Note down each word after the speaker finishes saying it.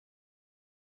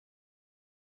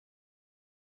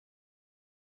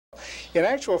In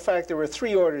actual fact, there were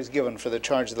 3 orders given for the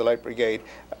charge of the Light Brigade.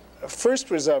 First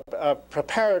was a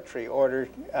preparatory order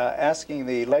asking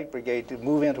the Light Brigade to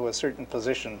move into a certain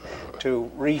position to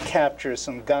recapture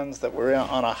some guns that were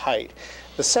on a height.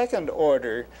 The second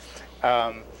order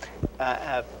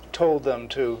told them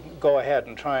to go ahead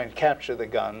and try and capture the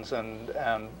guns and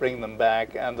bring them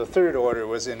back. And the third order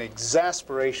was in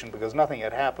exasperation because nothing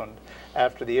had happened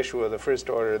after the issue of the first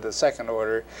order, the second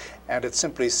order, and it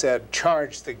simply said,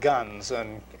 charge the guns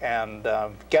and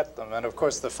get them. And of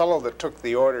course, the fellow that took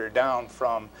the order down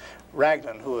from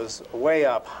Raglan, who was way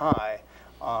up high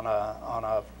on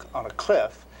a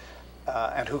cliff,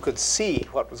 and who could see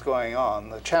what was going on,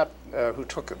 the chap who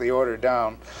took the order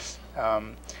down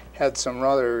had some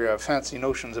rather fancy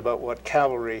notions about what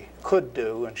cavalry could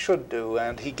do and should do,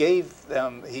 and he gave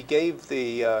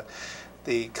the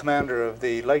commander of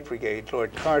the Light Brigade,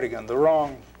 Lord Cardigan, the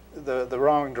wrong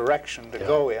direction to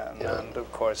go in, and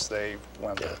of course they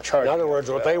went charging. In other words,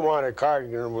 what they wanted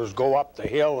Cardigan was go up the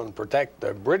hill and protect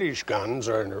the British guns,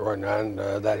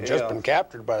 that had just been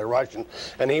captured by the Russians,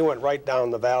 and he went right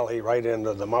down the valley, right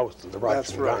into the mouth of the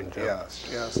Russian guns. Yes,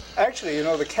 yes. Actually, you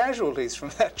know, the casualties from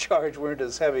that charge weren't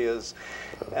as heavy as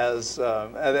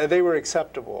they were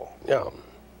acceptable. Yeah.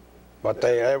 But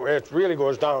it really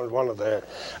goes down as one of the,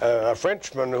 a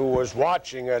Frenchman who was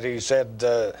watching it, he said,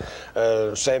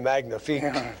 c'est magnifique.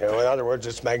 Yeah. You know, in other words,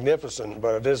 it's magnificent,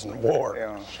 but it isn't war.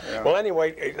 Yeah, yeah. Well,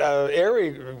 anyway,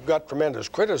 Airy got tremendous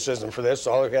criticism for this,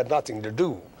 although he had nothing to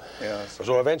do. Yes.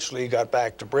 So eventually he got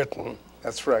back to Britain.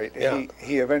 That's right. Yeah.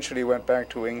 He eventually went back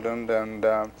to England, and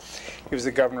he was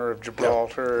the governor of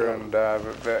Gibraltar, and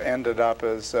ended up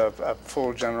as a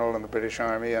full general in the British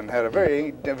Army, and had a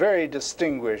very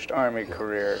distinguished Army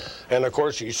career. And of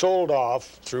course, he sold off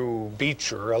through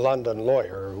Beecher, a London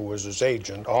lawyer who was his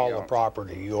agent, all the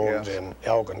property he owned in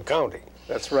Elgin County.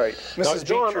 That's right. Mrs.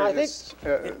 John,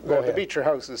 Beecher the Beecher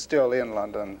house is still in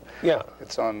London. Yeah.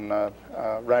 It's on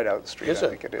Rideout Street, I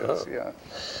think it is. Yeah.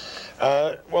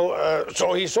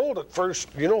 So he sold it first.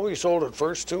 You know who he sold it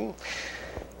first to?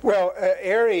 Well,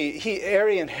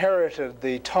 Airy inherited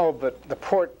the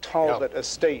Port Talbot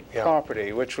estate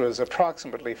property, which was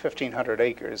approximately 1,500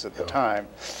 acres at the time.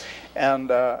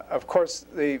 And of course,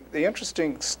 the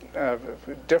interesting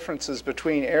differences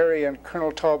between Airy and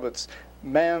Colonel Talbot's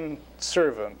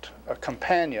manservant, a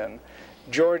companion,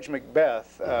 George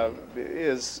Macbeth,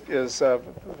 is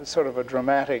sort of a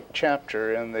dramatic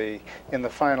chapter in the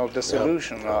final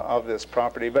dissolution of this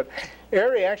property. But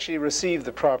Airy actually received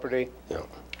the property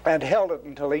and held it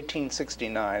until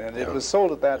 1869, and it was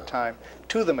sold at that time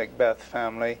to the Macbeth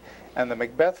family, and the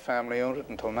Macbeth family owned it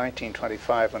until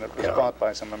 1925 when it was bought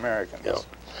by some Americans.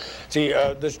 See,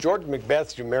 this George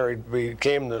Macbeth you married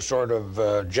became the sort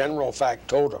of general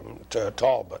factotum to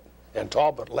Talbot. And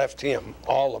Talbot left him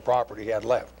all the property he had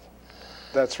left.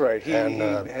 That's right.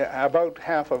 About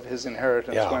half of his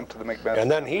inheritance went to the Macbeth. And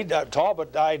then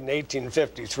Talbot died in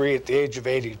 1853 at the age of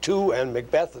 82, and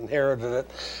Macbeth inherited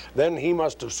it. Then he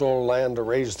must have sold land to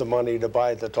raise the money to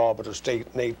buy the Talbot estate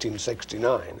in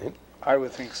 1869. Eh? I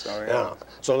would think so, yeah.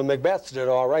 So the Macbeths did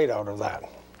all right out of that.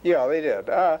 Yeah, they did.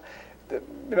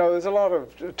 You know, there's a lot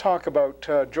of talk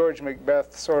about George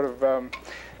Macbeth sort of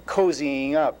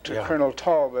cozying up to Colonel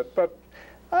Talbot, but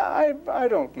I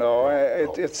don't know.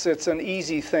 It's an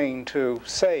easy thing to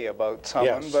say about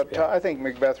someone, but I think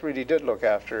Macbeth really did look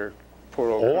after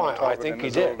poor old Colonel Talbot in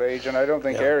his old age, and I don't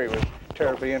think Airy was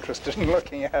terribly interested in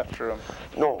looking after him.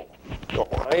 No.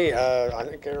 I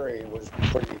think Airy was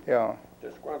pretty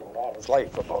disgruntled all his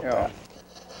life about that.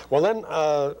 Well, then,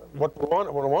 what I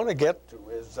want to get to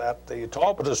is that the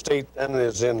Talbot estate then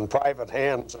is in private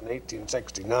hands in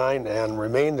 1869 and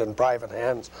remained in private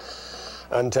hands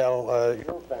until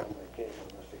your family came on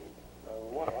the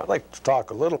scene. I'd like to talk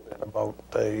a little bit about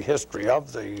the history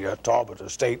of the Talbot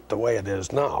estate the way it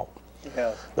is now.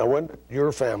 Yes. Now, when did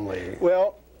your family...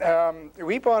 Well,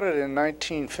 we bought it in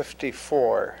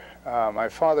 1954. My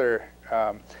father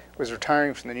was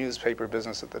retiring from the newspaper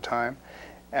business at the time,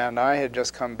 and I had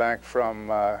just come back from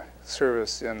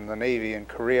service in the Navy in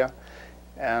Korea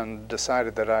and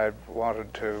decided that I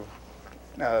wanted to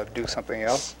do something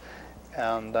else.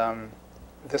 And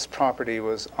this property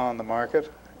was on the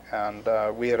market, and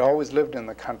we had always lived in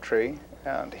the country,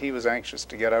 and he was anxious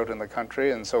to get out in the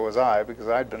country, and so was I, because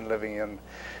I'd been living in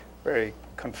very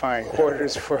confined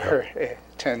quarters for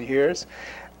 10 years.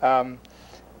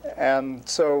 And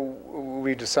so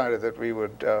we decided that we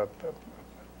would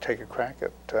take a crack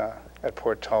at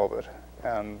Port Talbot.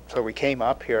 And so we came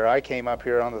up here. I came up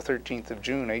here on the 13th of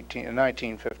June,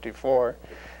 1954,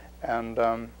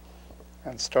 and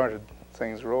started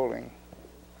things rolling.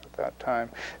 at that time.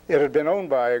 It had been owned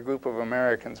by a group of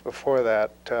Americans before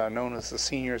that, known as the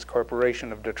Seniors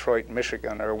Corporation of Detroit,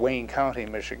 Michigan, or Wayne County,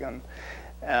 Michigan.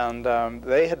 And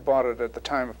they had bought it at the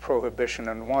time of Prohibition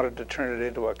and wanted to turn it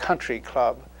into a country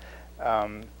club,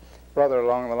 rather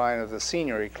along the line of the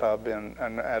Seigneury Club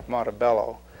at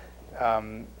Montebello.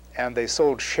 And they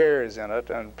sold shares in it,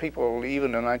 and people,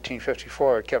 even in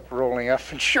 1954, kept rolling up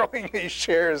and showing these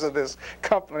shares of this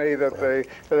company that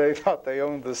they thought they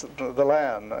owned the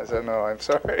land. I said, no, I'm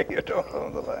sorry, you don't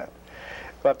own the land.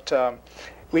 But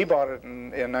we bought it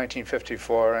in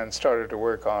 1954 and started to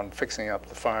work on fixing up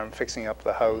the farm, fixing up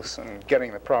the house, and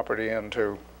getting the property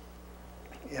into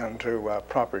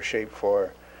proper shape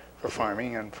for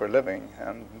farming and for living.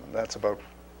 And that's about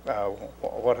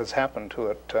what has happened to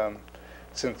it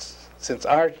since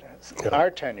our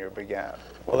tenure began.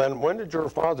 Well, then, when did your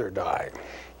father die?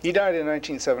 He died in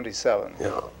 1977,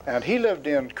 and he lived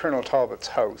in Colonel Talbot's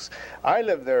house. I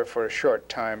lived there for a short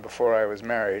time before I was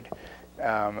married,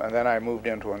 and then I moved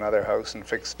into another house and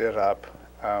fixed it up.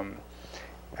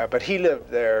 But he lived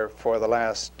there for the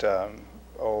last,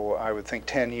 I would think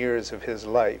 10 years of his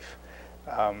life.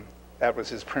 That was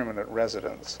his permanent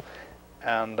residence.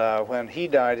 And when he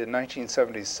died in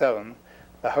 1977,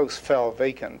 the house fell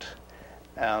vacant,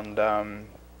 and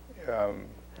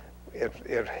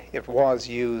it was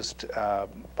used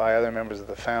by other members of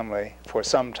the family for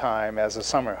some time as a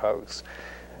summer house,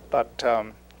 but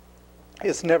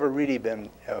it's never really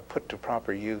been put to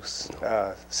proper use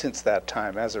since that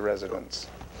time as a residence.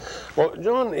 Well,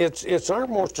 John, it's our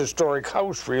most historic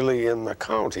house, really, in the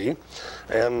county,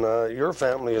 and your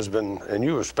family has been, and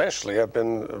you especially, have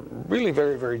been really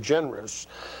very, very generous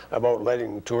about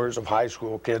letting tours of high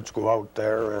school kids go out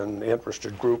there and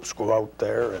interested groups go out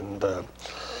there. And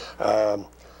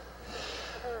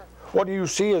what do you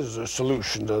see as a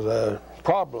solution to the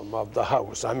problem of the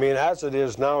house? I mean, as it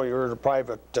is now, you're a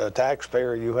private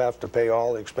taxpayer. You have to pay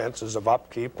all the expenses of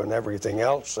upkeep and everything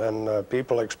else, and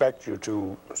people expect you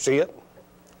to see it.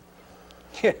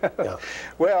 Yeah.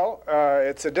 Well,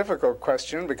 it's a difficult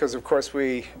question because, of course,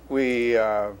 we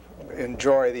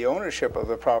enjoy the ownership of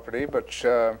the property, but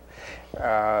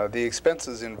the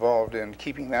expenses involved in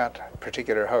keeping that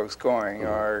particular house going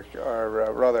are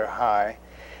rather high.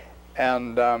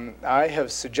 And I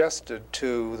have suggested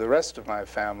to the rest of my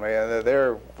family,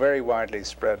 they're very widely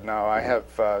spread now. I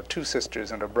have 2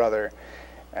 sisters and a brother,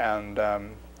 and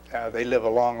they live a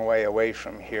long way away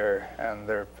from here, and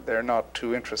they're not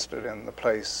too interested in the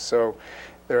place. So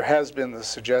there has been the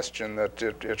suggestion that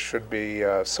it should be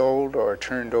sold or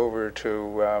turned over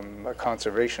to a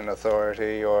conservation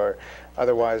authority or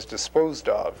otherwise disposed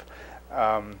of.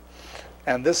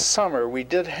 And this summer we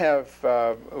did have,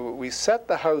 we set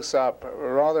the house up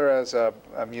rather as a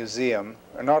museum,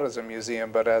 or not as a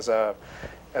museum, but as a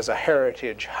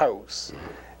heritage house,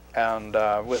 and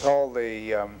with all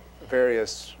the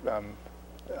various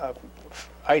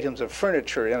items of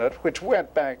furniture in it, which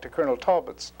went back to Colonel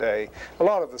Talbot's day. A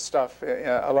lot of the stuff,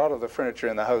 a lot of the furniture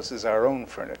in the house is our own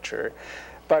furniture,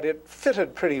 but it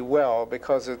fitted pretty well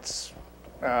because it's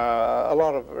a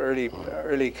lot of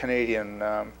early Canadian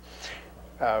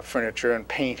furniture and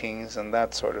paintings and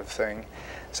that sort of thing.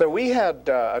 So we had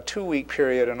a 2-week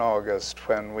period in August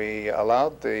when we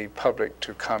allowed the public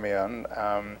to come in.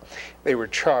 They were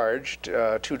charged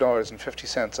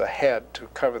 $2.50 a head to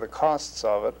cover the costs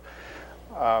of it.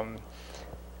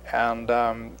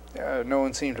 No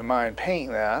one seemed to mind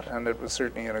paying that, and it was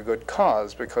certainly in a good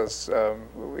cause because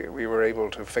we were able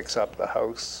to fix up the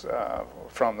house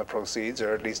from the proceeds,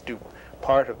 or at least do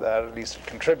part of that, at least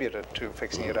contributed to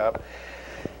fixing it up.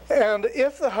 And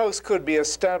if the house could be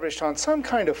established on some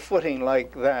kind of footing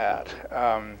like that,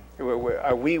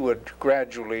 we would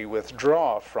gradually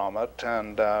withdraw from it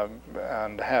and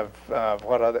have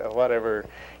whatever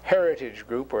heritage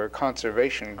group or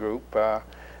conservation group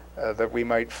that we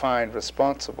might find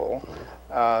responsible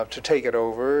to take it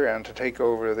over and to take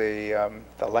over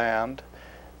the land.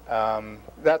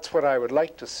 That's what I would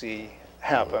like to see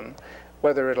happen.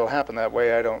 Whether it'll happen that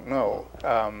way, I don't know.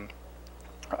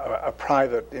 A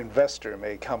private investor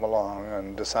may come along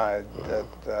and decide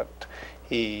that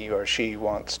he or she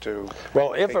wants to.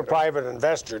 Well, if a private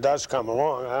investor does come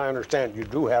along, I understand you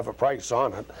do have a price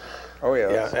on it. Oh,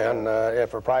 yes. Yeah, and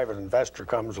if a private investor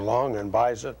comes along and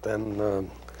buys it, then.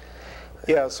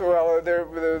 Yes, well,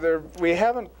 we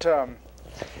haven't.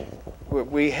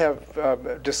 We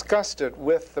have discussed it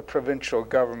with the provincial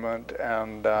government,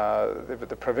 and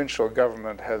the provincial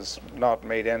government has not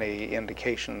made any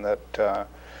indication that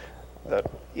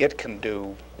it can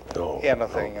do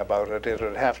anything about it. It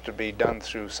would have to be done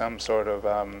through some sort of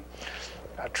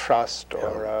trust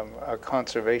or a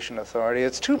conservation authority.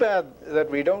 It's too bad that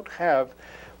we don't have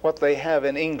what they have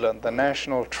in England, the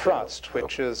National Trust,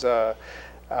 which is a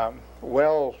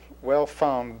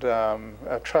well-found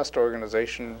trust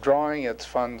organization drawing its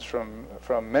funds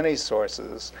from many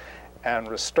sources and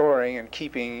restoring and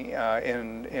keeping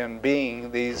in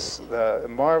being these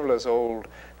marvelous old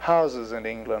houses in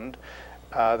England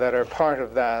that are part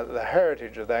of the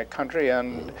heritage of that country,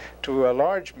 and to a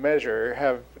large measure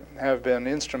have been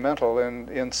instrumental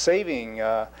in saving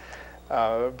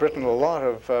Britain a lot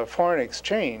of foreign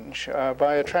exchange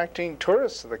by attracting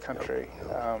tourists to the country.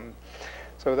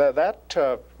 So that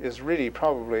is really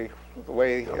probably the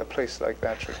way a place like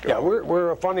that should go. Yeah, we're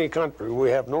a funny country. We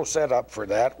have no setup for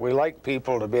that. We like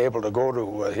people to be able to go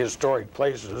to historic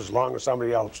places as long as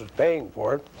somebody else is paying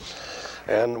for it.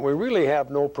 And we really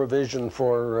have no provision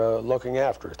for looking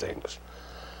after things.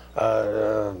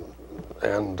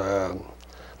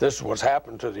 This is what's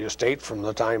happened to the estate from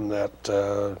the time that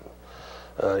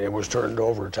it was turned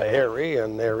over to Airy,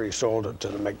 and Airy sold it to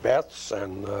the Macbeths,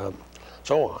 and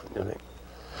so on. You know.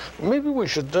 Maybe we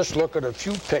should just look at a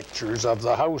few pictures of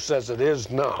the house as it is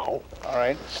now. All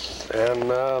right.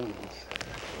 And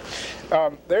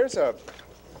there's a...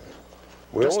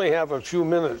 We only have a few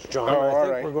minutes, John.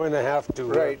 I think we're going to have to...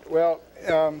 Right. Well,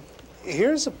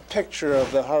 here's a picture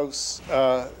of the house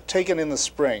taken in the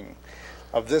spring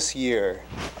of this year,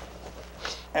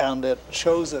 and it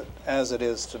shows it as it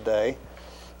is today.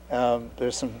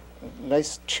 There's some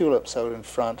nice tulips out in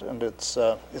front, and it's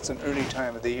an early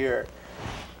time of the year.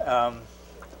 A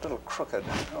little crooked,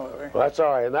 however. Well, that's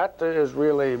all right. That is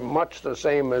really much the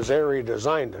same as Airy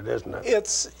designed it, isn't it?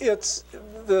 It's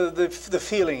the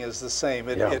feeling is the same.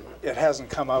 It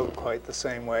hasn't come out quite the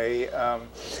same way.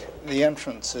 The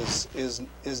entrance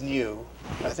is new.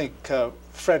 I think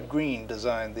Fred Green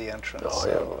designed the entrance. Oh,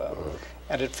 yeah. So,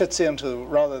 and it fits into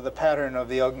rather the pattern of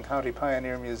the Elgin County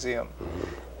Pioneer Museum,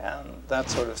 and that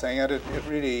sort of thing. And it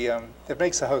really it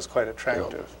makes the house quite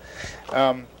attractive.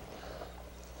 Yeah.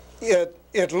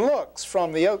 It looks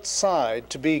from the outside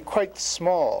to be quite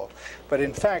small, but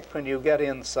in fact, when you get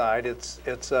inside, it's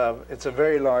a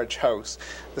very large house.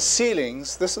 The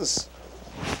ceilings, the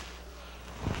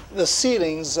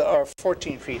ceilings are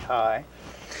 14 feet high,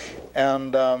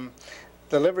 and the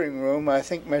living room I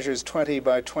think measures 20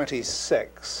 by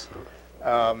 26,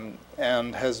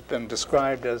 and has been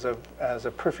described as a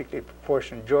perfectly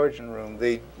proportioned Georgian room.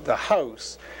 The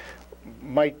house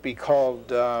might be called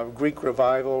Greek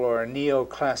Revival or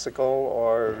Neoclassical,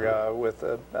 or with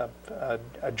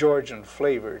a Georgian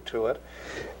flavor to it,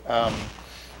 a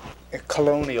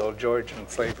colonial Georgian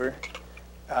flavor.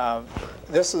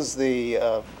 This is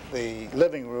the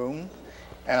living room,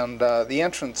 and the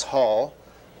entrance hall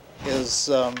is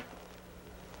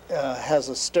has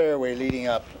a stairway leading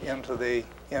up into the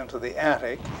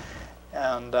attic,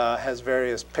 and has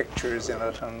various pictures in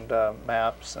it, and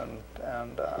maps and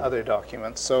other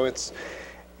documents. So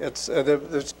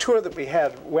the tour that we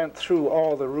had went through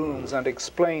all the rooms and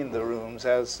explained the rooms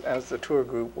as the tour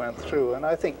group went through, and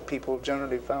I think people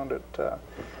generally found it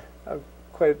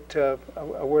quite a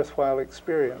worthwhile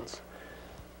experience.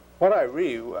 What I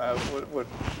really would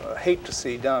hate to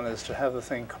see done is to have the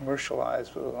thing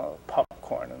commercialized with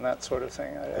popcorn and that sort of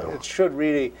thing. It should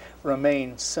really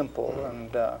remain simple,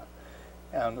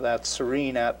 and that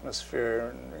serene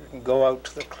atmosphere, and you can go out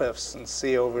to the cliffs and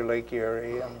see over Lake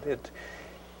Erie, and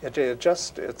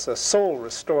it's a soul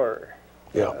restorer.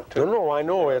 Yeah, no, I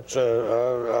know it's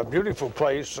a beautiful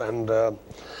place, and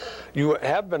you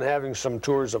have been having some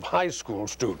tours of high school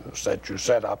students that you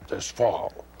set up this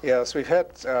fall. Yes, we've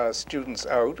had students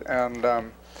out, and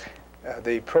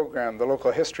the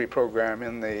local history program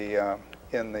in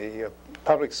the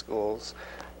public schools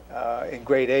in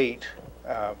grade 8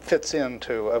 fits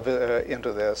into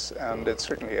this, and it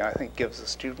certainly, I think, gives the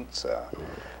students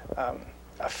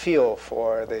a feel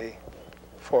for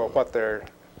what they're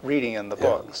reading in the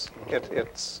books.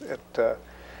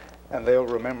 And they'll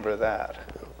remember that.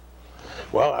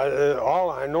 Well,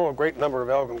 I know a great number of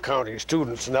Elgin County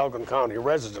students and Elgin County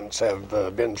residents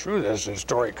have been through this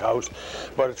historic house,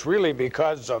 but it's really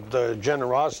because of the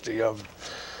generosity of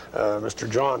Mr.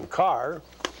 John Kerr,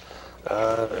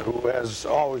 who has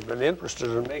always been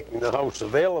interested in making the house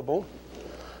available.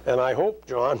 And I hope,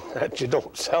 John, that you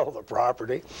don't sell the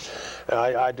property.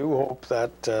 I do hope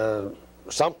that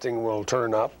something will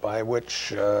turn up by which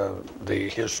the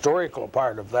historical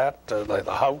part of that, like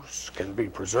the house, can be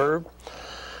preserved.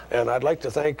 And I'd like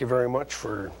to thank you very much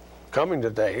for coming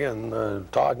today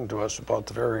and talking to us about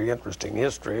the very interesting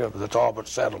history of the Talbot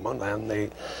Settlement and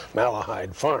the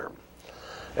Malahide Farm.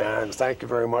 And thank you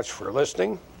very much for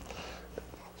listening.